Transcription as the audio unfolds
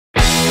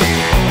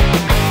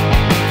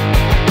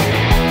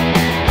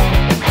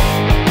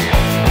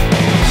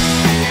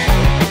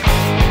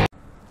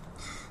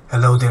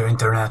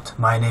internet,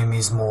 my name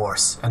is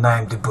Morse and I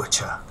am the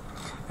Butcher.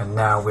 And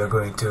now we are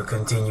going to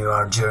continue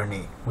our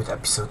journey with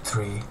episode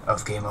 3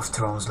 of Game of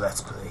Thrones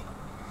Let's Play.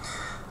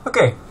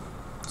 Okay,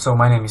 so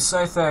my name is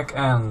Sythek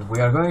and we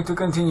are going to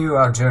continue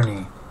our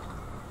journey.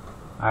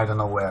 I don't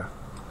know where.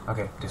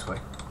 Okay, this way.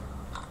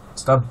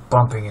 Stop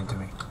bumping into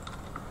me.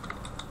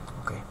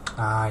 Okay,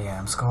 I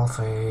am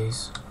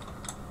Skullface.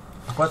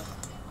 What?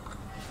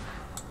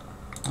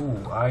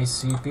 Ooh, I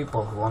see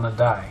people who wanna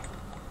die.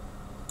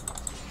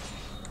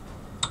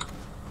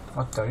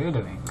 What are you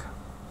doing?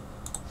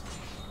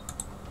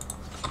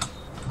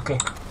 Okay.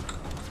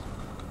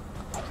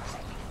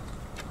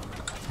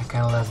 I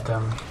can let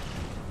them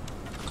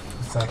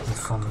attack me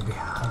from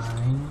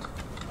behind.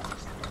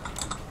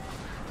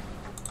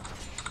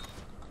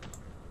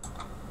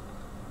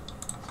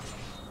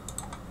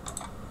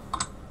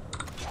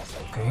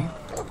 Okay.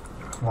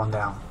 One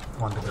down,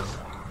 one to go.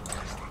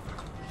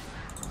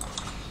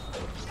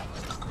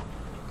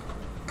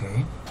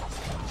 Okay.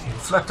 He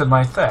reflected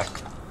my attack.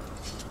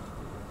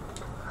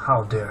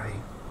 How dare he?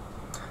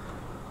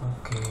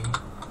 Okay.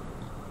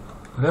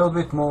 A little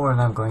bit more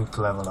and I'm going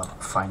to level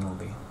up,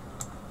 finally.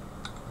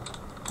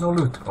 No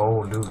loot.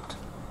 Oh, loot.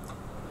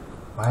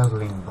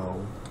 Wildling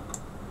bow.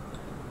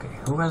 Okay,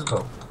 who has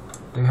bow?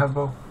 Do you have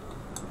bow?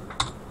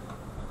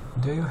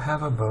 Do you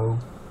have a bow?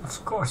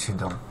 Of course you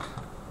don't.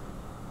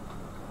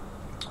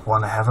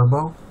 Wanna have a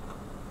bow?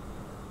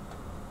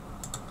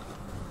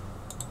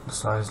 The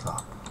slot is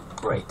locked.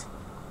 Great.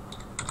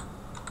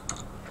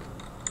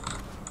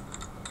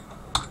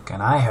 Can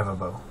I have a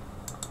bow?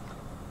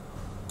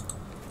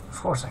 Of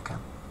course I can.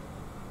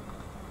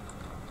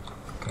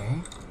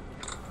 Okay.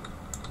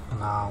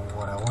 Now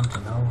what I want to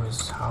know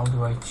is how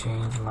do I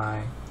change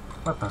my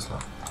weapon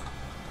slot?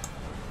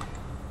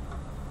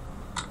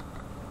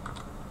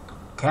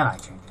 Can I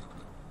change it?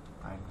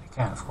 I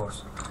can, of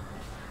course.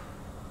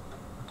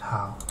 But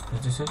how?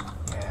 Is this it?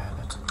 Yeah,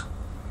 that's it.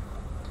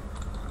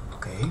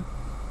 Okay.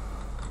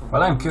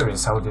 Well, I'm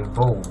curious how the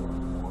bow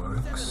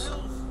works.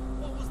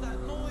 What was that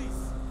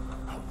noise?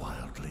 A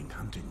wildling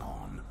hunting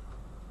on.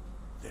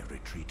 They're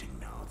retreating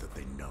now that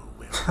they know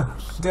we're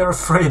close. They're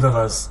afraid of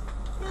us.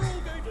 We're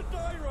all going to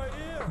die right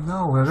here.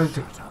 No, we're going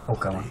to... Shut up, Oh,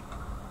 come buddy.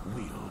 on.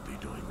 We'll be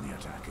doing the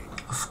attacking.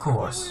 Of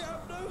course. We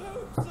have no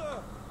hope,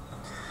 sir.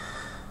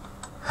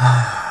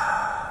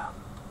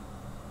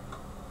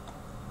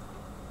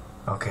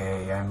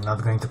 Okay, I'm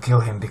not going to kill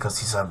him because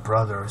he's our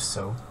brother,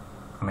 so...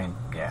 I mean,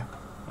 yeah.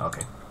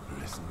 Okay.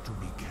 Listen to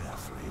me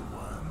carefully,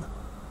 worm.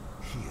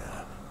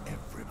 Here,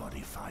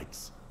 everybody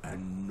fights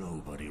and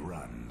nobody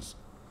runs.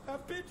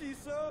 Have pity,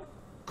 sir.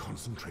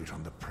 Concentrate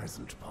on the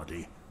present,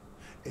 buddy.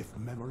 If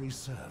memory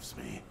serves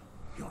me,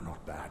 you're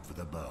not bad with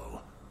a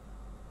bow.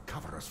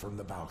 Cover us from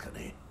the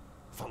balcony.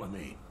 Follow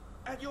me.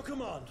 At your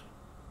command.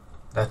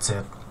 That's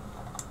it.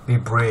 Be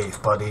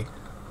brave, buddy.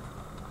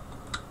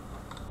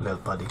 Little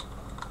buddy.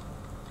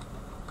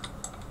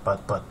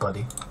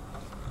 Buddy.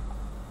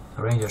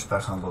 Ranger's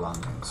personal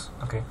belongings.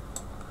 Okay.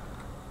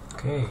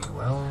 Okay,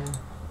 well...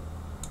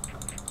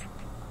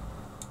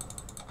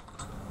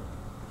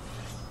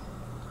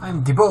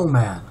 I'm the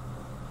bowman!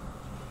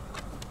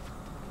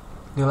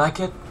 Do you like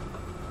it?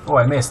 Oh,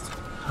 I missed.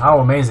 How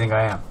amazing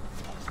I am.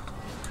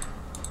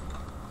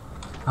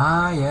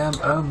 I am,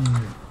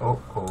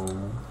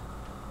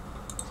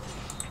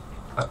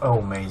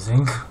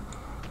 amazing.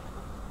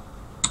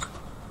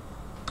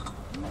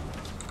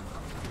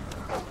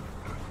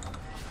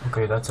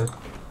 Okay, that's it.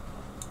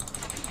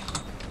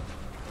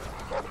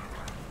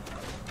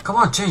 Come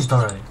on, changed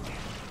already.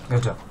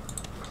 Good job.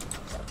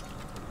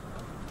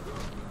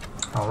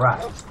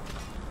 Alright.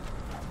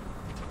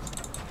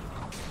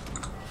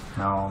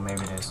 No,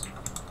 maybe it is.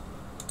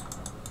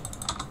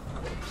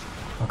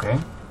 Okay.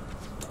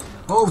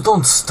 Oh,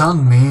 don't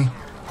stun me!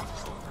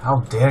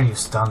 How dare you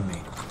stun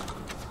me?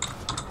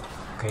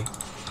 Okay.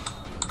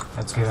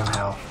 Let's give him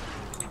hell.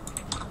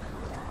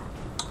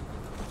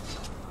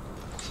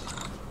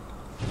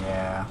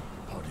 Yeah.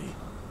 Buddy,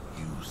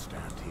 you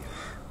stand here.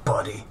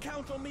 Buddy.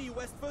 Count on me,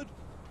 Westford.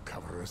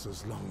 Cover us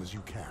as long as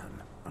you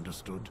can.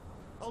 Understood?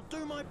 I'll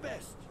do my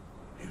best.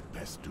 You'd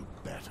best do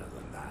better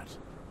than that.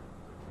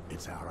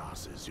 It's our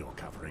asses you're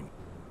covering.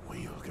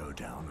 We'll go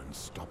down and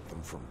stop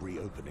them from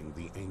reopening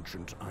the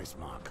ancient ice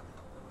mark.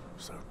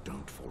 So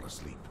don't fall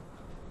asleep.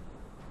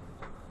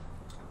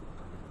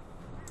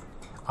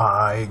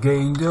 I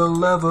gained a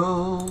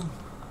level.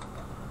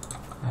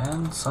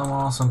 And some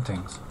awesome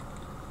things.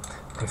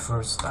 Okay,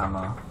 first I'm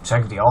gonna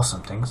check the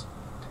awesome things.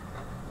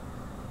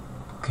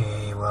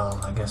 Okay, well,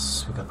 I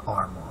guess we got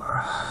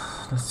armor.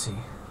 Let's see.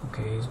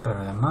 Okay, it's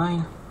better than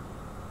mine.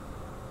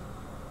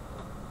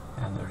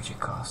 Energy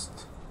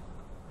cost.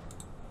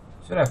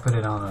 Should I put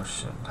it on or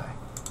shouldn't I?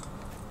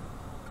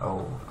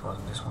 Oh, it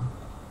wasn't this one.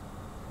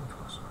 It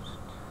was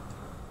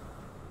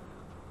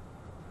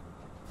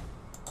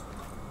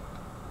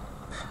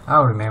it?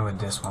 I'll remain with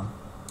this one.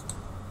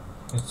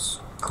 It's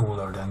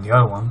cooler than the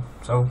other one,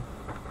 so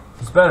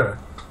it's better.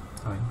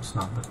 I mean, it's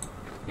not, but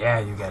yeah,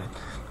 you get it.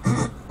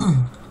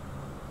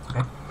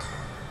 Okay.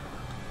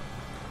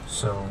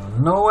 So,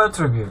 no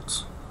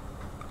attributes.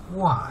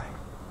 Why?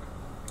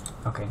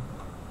 Okay.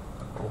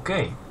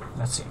 Okay,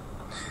 let's see.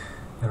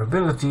 Your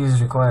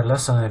abilities require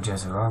less energy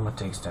as your armor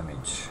takes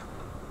damage.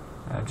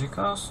 Energy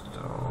cost?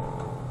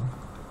 Oh,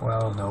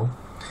 well, no.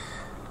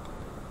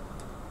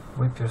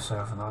 Whip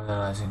yourself and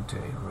analyze into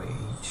a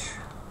rage.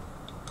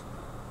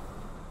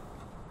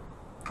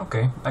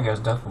 Okay, I guess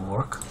that will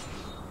work.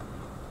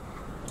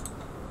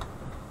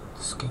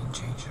 Skin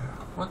changer.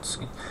 What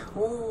skin?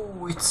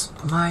 Oh, it's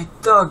my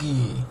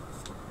doggy!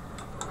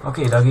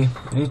 Okay, doggy,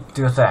 you need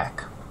to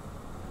attack.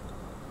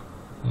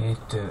 You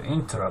need to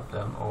interrupt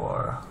them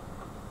or...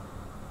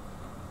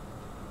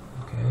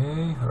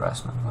 Okay,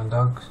 harassment. One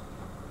dog.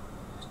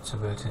 Its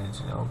ability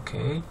is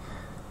okay.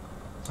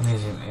 We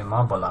need to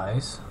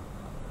immobilize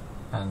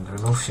and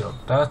remove shield.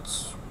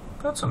 That's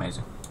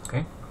amazing.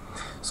 Okay.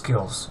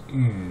 Skills.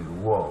 Ew,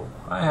 whoa.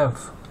 I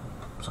have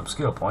some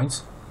skill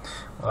points.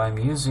 Well, I'm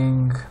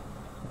using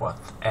what?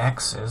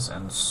 Axes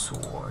and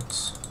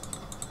swords.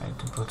 I need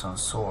to put on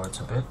swords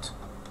a bit.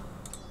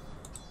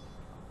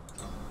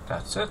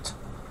 That's it.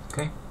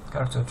 Okay.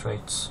 Character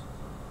traits.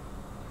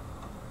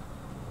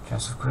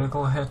 Chance of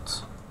critical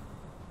hit.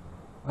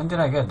 When did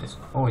I get this?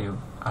 Oh,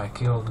 I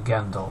killed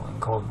Gandalf in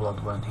cold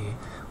blood when he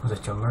was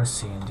at your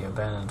mercy in the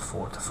abandoned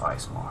fort of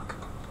Icemark.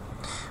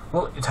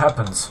 Well, it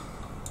happens.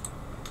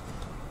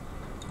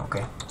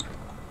 Okay.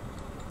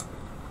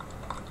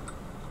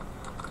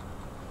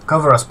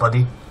 Cover us,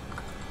 buddy.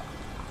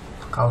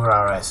 Cover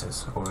our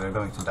asses, or we're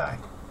going to die.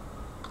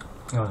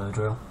 You know the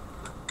drill.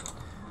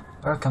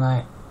 Where can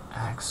I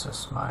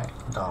access my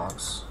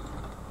dogs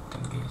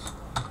thingies?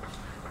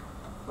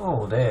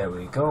 Oh, there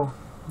we go.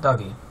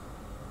 Doggy.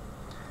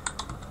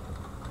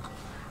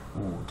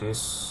 Ooh,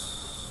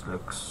 this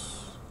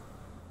looks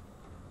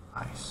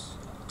nice.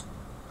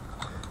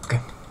 Okay,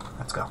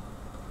 let's go.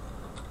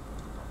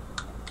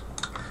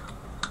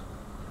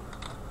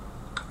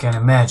 I can't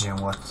imagine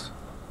what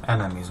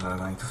enemies we're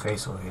going to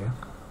face over here.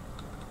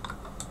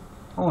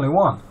 Only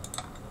one.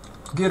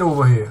 Get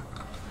over here.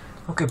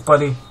 Okay,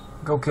 buddy,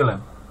 go kill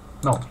him.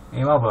 No,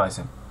 immobilize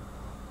him.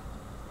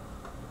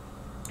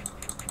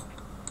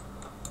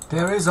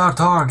 There is our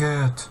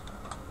target.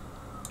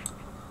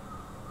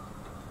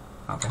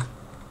 Okay.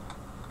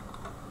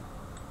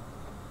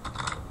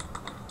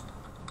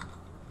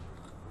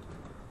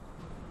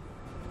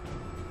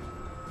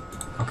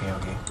 Okay,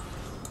 okay.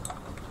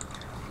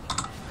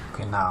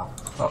 Okay, now.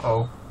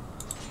 Uh-oh.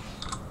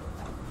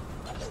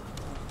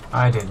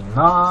 I did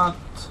not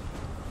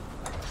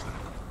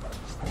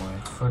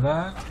wait for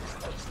that.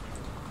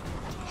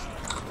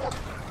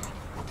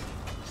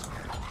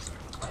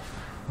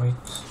 Wait.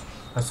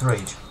 Let's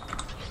rage.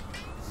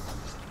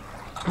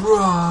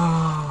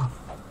 Roar!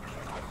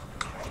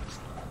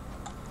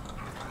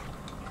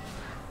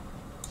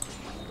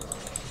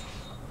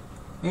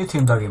 Eat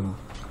him, doggy.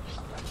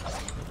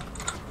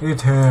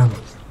 Eat him.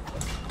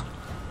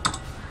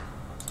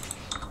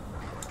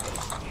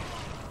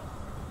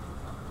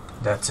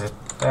 That's it.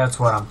 That's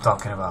what I'm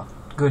talking about.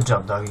 Good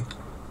job, doggy.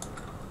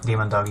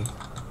 Demon doggy.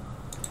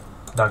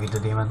 Doggy the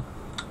demon.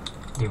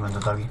 Demon the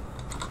doggy.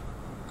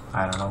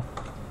 I don't know.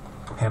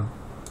 Him.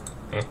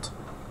 It.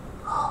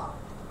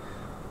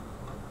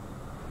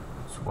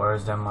 It's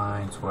worse than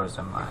mine. It's worse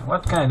than mine.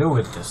 What can I do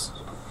with this?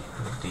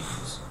 With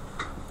these?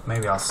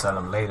 Maybe I'll sell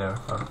them later,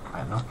 or I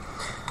don't know.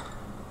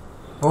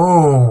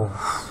 Oh,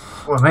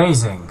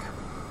 amazing.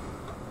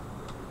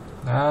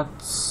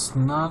 That's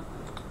not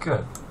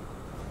good.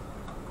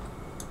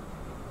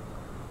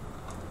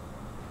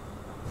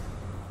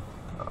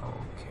 Okay.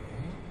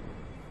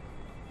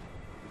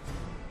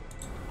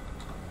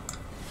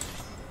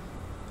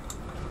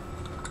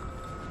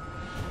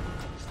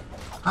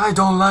 I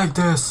don't like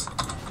this.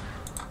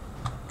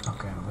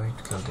 Okay, I'm going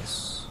to kill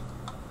this.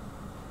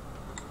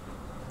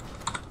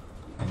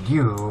 And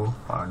you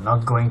are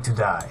not going to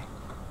die.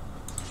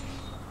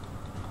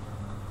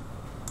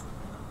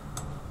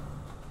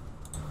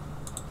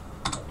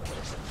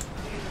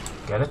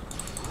 Get it?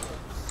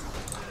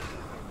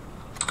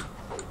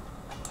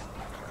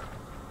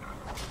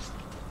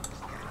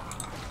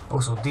 Oh,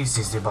 so this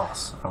is the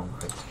boss. Oh,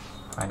 great.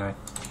 I know it.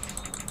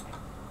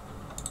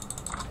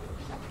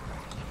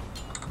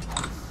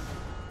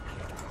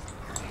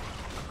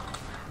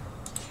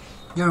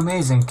 You're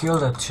amazing. Kill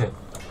that shit.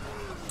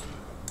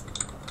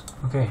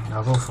 Okay,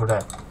 I'll go for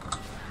that.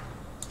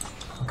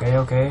 Okay,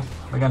 okay.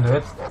 We can do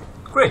it.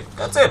 Great,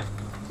 that's it.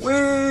 We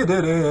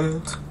did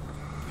it.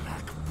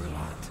 Black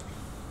blood.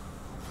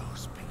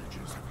 Those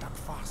pillagers have done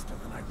faster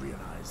than I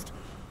realized.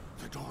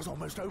 The door's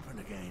almost open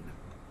again.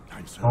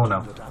 I'm certain Oh,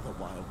 no. that other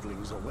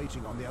wildlings are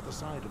waiting on the other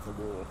side of the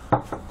wall.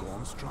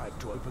 Gorm's tried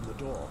to open the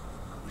door.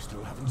 We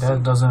still haven't seen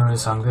That doesn't really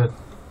sound good.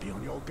 Be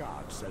on your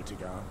guard,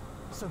 Sythek.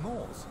 Some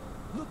Moors.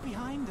 Look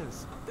behind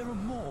us. There are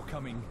more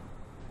coming.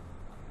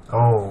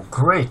 Oh,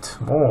 great.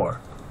 More.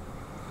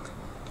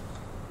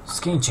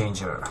 Skin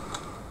changer.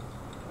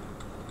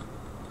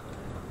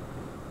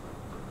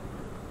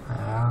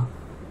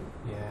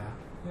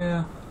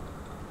 Yeah.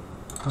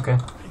 Okay.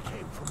 They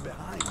came from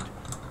behind.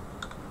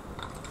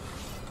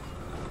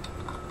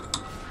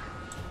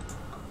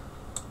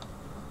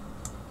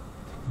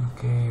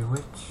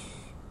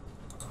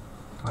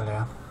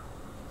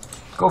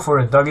 Go for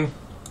it, Dougie.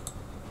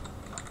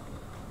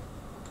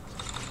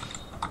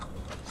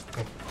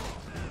 Okay.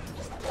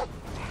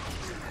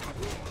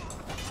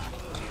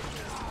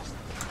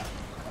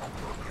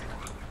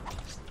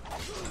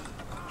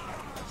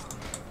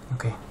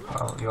 Okay,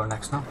 well, you're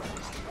next now.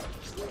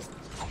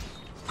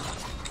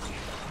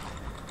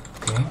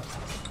 Okay.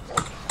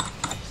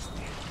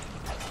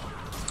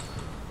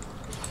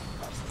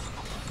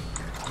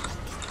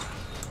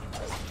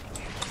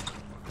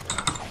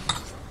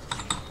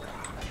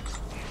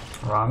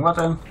 Wrong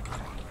button.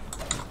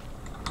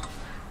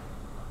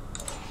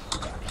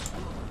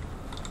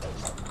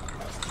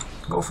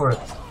 Go for it.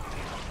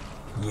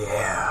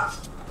 Yeah.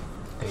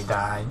 They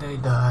died, they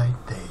died,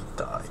 they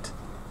died.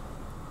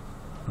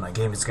 My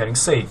game is getting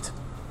saved.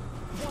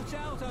 Watch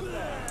out up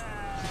there!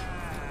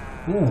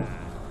 Ooh.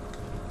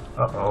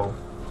 Uh-oh.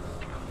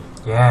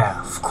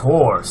 Yeah, of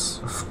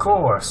course. Of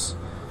course.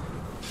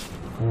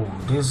 Ooh,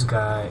 this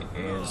guy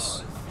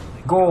is...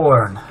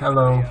 Gorn,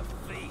 hello.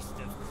 Feast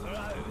of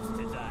crows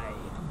today.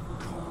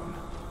 Gorn,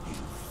 you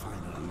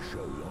finally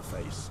show your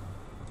face.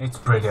 It's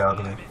pretty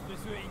ugly.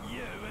 It's between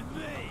you and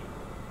me.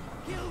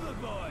 Kill the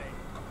boy.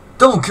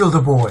 Don't kill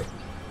the boy!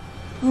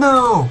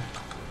 No!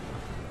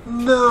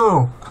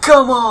 No!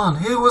 Come on!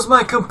 He was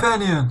my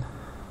companion!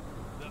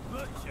 The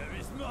butcher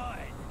is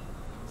mine.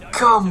 Don't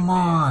Come interfere.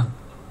 on!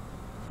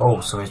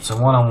 Oh, so it's a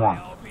one-on-one.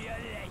 I'll be a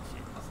legend.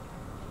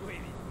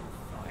 Women will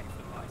fight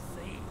for my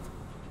seat.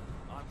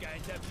 I'm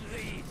going to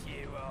please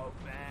you, old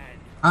man.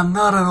 I'm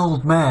not an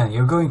old man.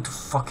 You're going to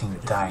fucking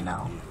die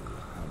now.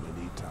 How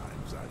many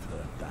times I've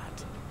heard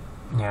that?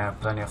 Yeah,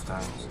 plenty of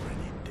times.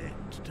 Already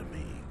dead to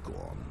me,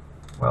 Gorn.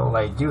 Well,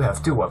 I do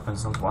have two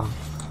weapons, not one.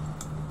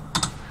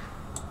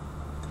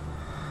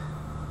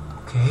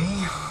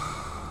 Okay.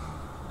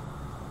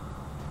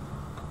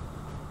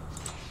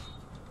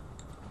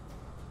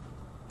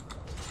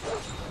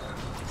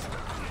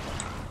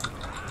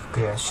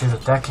 Okay, I should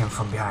attack him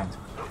from behind.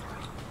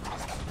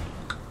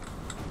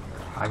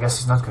 I guess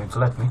he's not going to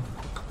let me.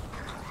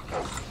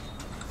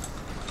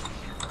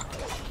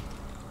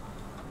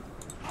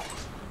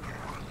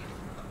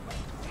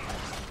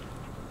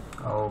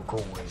 Oh, go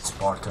away,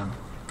 Spartan.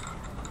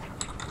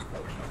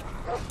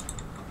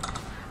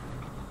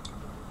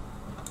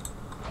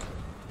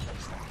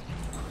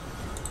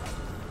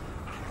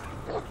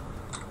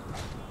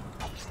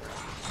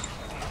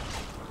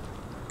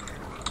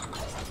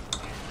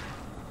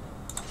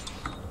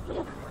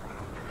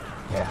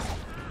 Yeah,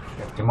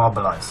 get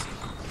demobilized.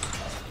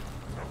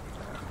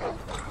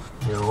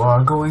 You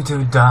are going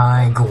to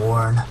die,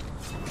 Gorn.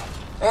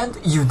 And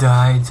you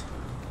died.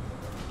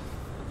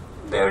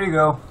 There you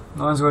go.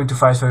 No one's going to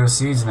fight for your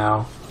seeds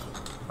now.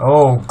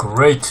 Oh,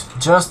 great.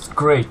 Just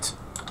great.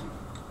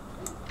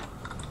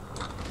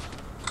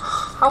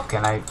 How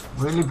can I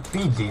really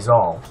beat these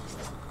all?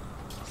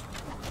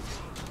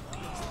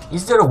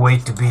 Is there a way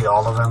to beat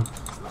all of them?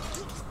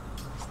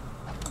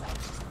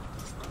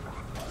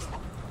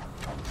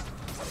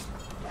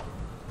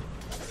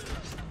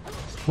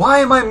 Why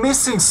am I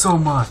missing so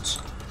much?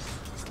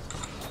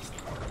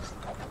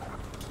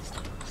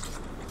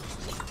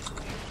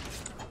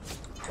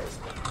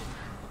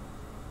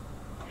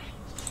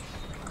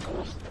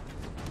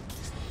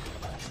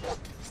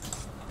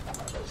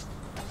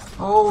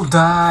 Oh,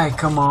 die,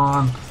 come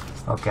on.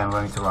 Okay, I'm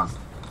going to run.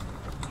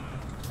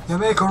 Yeah,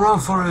 make a run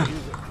for it.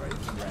 He's a crazy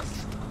wretch,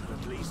 but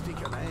at least he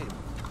can aim.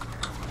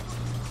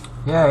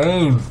 Yeah,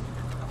 aim.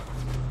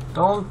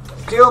 Don't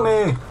kill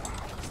me.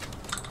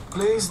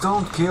 Please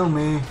don't kill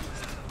me.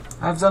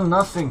 I've done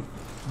nothing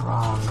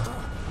wrong.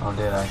 Oh,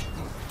 did I?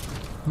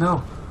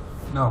 No.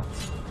 No.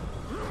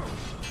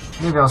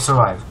 Maybe I'll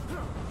survive.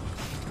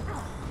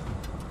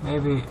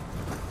 Maybe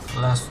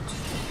last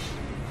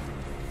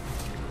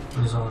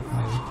resort,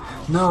 maybe.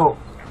 No.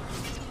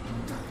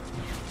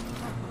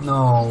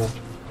 No.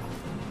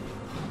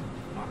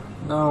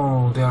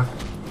 No, they are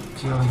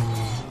killing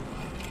me.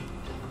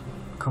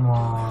 Come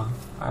on.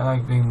 I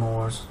like being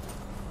Moors.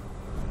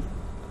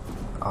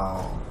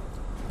 Oh,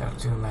 there are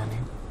too many.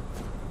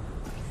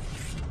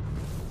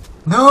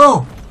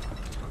 No!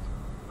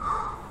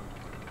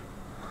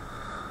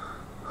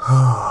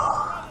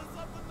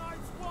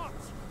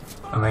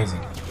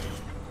 Amazing.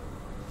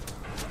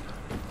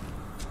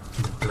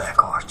 The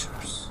Black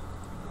Archers.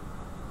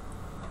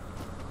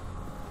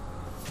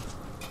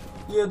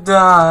 You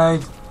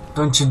died!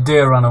 Don't you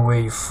dare run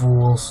away, you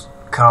fools.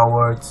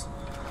 Cowards.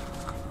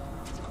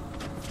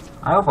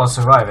 I hope I'll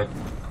survive it.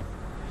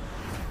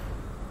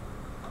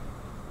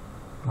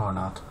 Or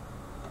not.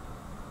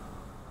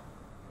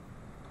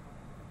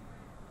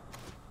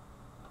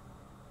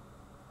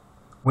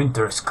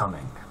 Winter is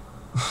coming.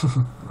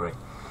 Great.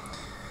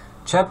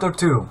 Chapter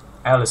 2.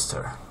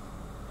 Alester.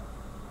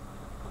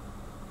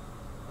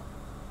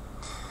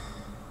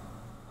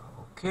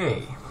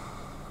 Okay.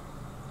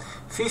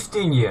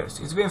 15 years.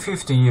 It's been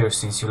 15 years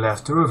since you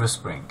left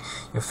Riverspring,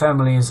 your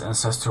family's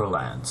ancestral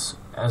lands.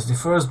 As the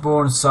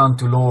firstborn son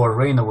to Lord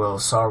Alester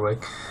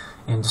Sarwyck,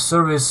 in the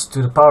service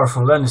to the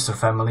powerful Lannister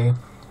family,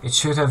 it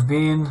should have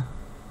been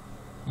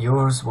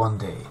yours one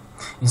day.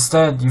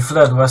 Instead, you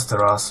fled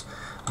Westeros,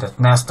 that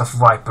nest of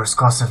vipers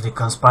constantly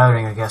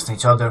conspiring against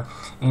each other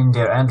in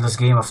their endless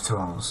Game of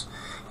Thrones.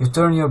 You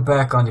turn your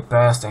back on the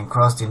past and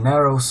cross the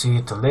narrow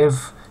sea to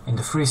live in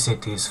the free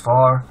cities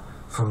far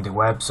from the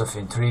webs of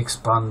intrigue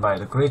spun by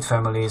the great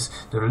families,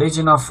 the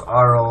religion of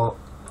Arhorl.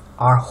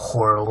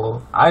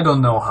 I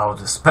don't know how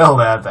to spell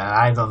that, and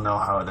I don't know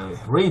how to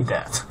read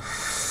that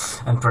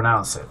and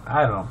pronounce it.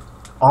 I don't know.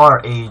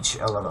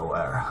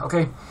 RHLLOR.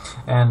 Okay?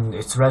 And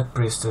its Red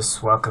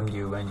Priestess welcomed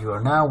you, and you are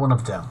now one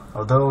of them.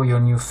 Although your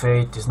new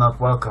fate is not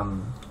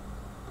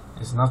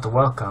a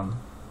welcome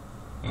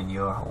in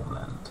your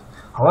homeland.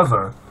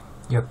 However,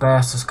 your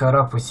past has caught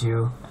up with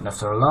you, and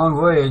after a long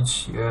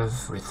voyage, you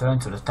have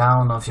returned to the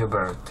town of your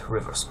birth,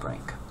 River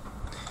Spring.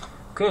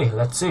 Okay,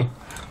 let's see.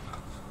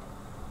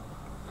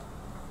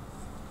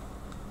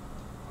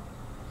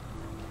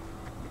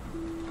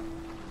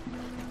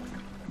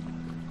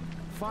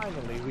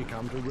 Finally, we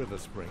come to River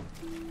Spring.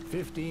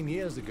 15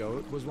 years ago,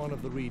 it was one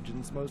of the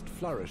region's most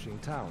flourishing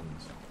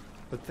towns.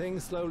 But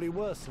things slowly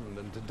worsened,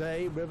 and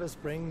today River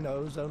Spring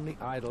knows only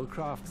idle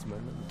craftsmen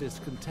and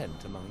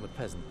discontent among the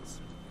peasants.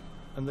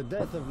 And the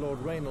death of Lord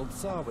Alester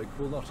Sarwyck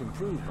will not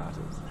improve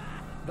matters.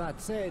 That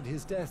said,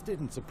 his death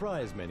didn't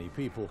surprise many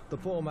people. The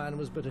poor man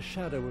was but a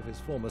shadow of his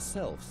former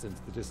self since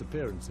the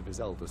disappearance of his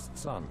eldest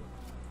son.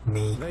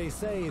 Me. They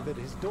say that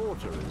his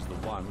daughter is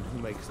the one who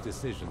makes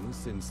decisions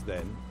since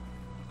then.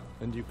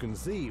 And you can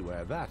see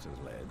where that has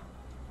led.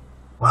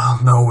 Well,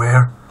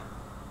 nowhere.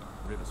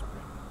 River Spring.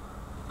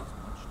 It is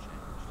much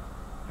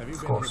changed. Have you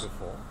Of been course. here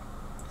before?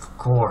 Of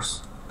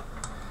course.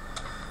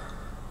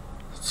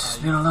 It's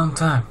been a long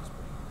time.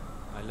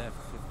 I left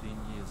 15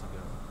 years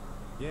ago.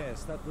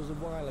 Yes, that was a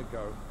while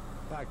ago.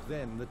 Back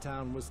then, the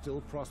town was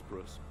still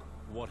prosperous.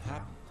 What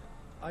happened?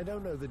 I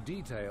don't know the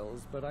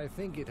details, but I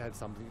think it had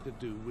something to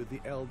do with the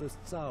eldest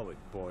Sarwyck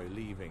boy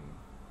leaving.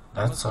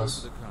 That's I must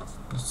us. go to the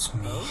castle. That's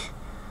me.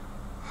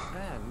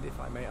 And, if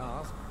I may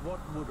ask, what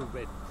would a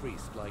red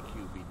priest like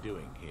you be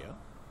doing here?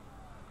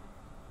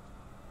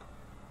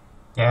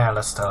 Yeah,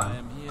 let's tell I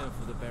him. am here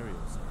for the burial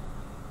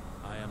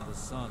ceremony. I am the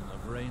son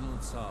of Alester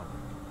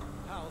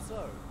Sarwyck. How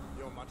so?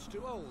 You're much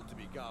too old to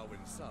be Gawain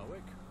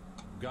Sarwyck.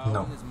 Gawain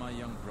No. is my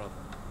young brother.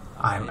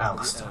 I'm I am the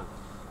Alester.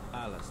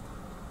 eldest.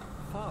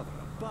 Alester. Father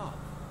above,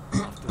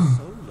 after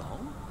so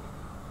long?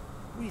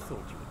 We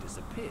thought you had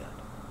disappeared.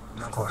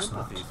 My Of course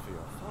not. sympathies for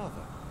your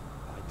father.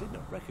 I did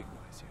not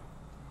recognize you.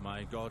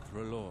 My god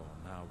R'hllor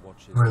now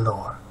watches.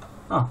 R'hllor.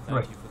 Oh, Thank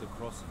right. you for the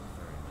crossing,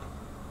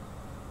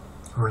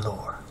 ferryman.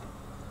 R'hllor.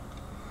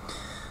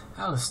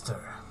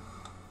 Alester.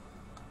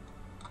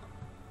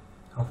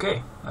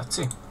 Okay, let's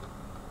see.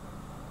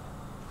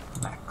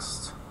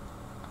 Next.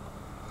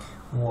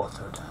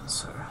 Water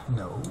Dancer.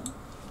 No.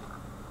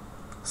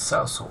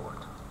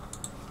 Sellsword.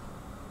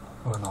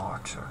 Or an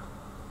archer.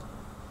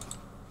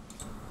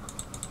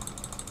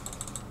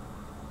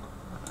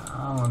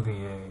 I'm gonna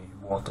be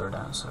a water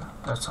dancer.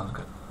 That sounds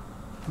good.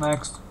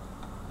 Next.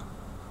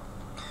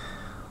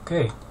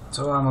 Okay,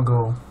 so I'm gonna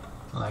go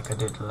like I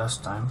did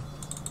last time.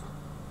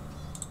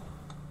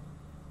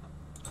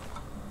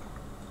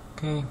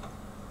 Okay.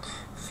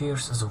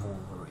 Fierce as a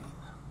Wolverine.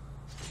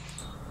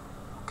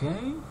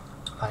 Okay.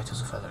 Light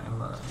as a feather in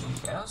melody.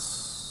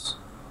 Yes.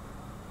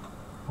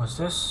 What's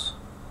this?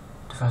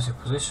 Defensive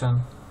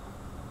position.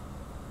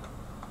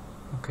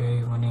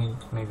 Okay, we need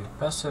maybe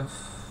passive.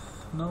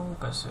 No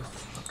passive.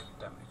 Okay,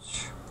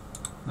 damage.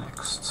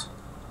 Next.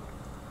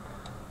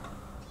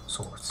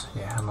 Swords.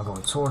 Yeah, I'm gonna go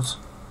with swords.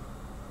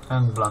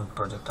 And blunt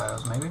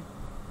projectiles maybe.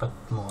 But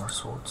more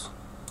swords.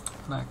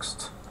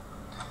 Next.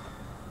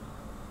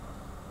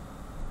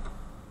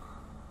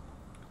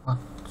 What?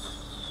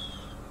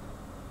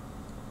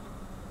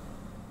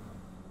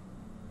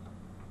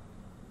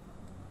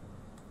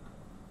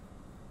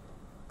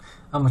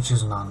 I'm gonna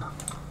choose none.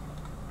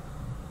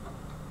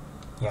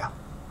 Yeah,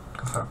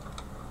 confirm.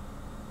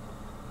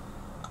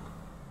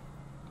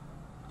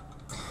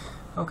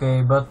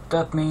 Okay, but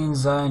that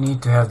means I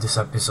need to have this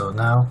episode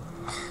now.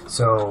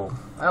 So,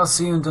 I'll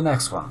see you in the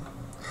next one.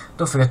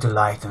 Don't forget to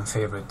like and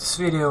favorite this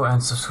video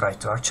and subscribe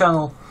to our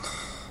channel.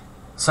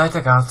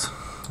 Sythek out.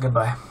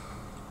 Goodbye.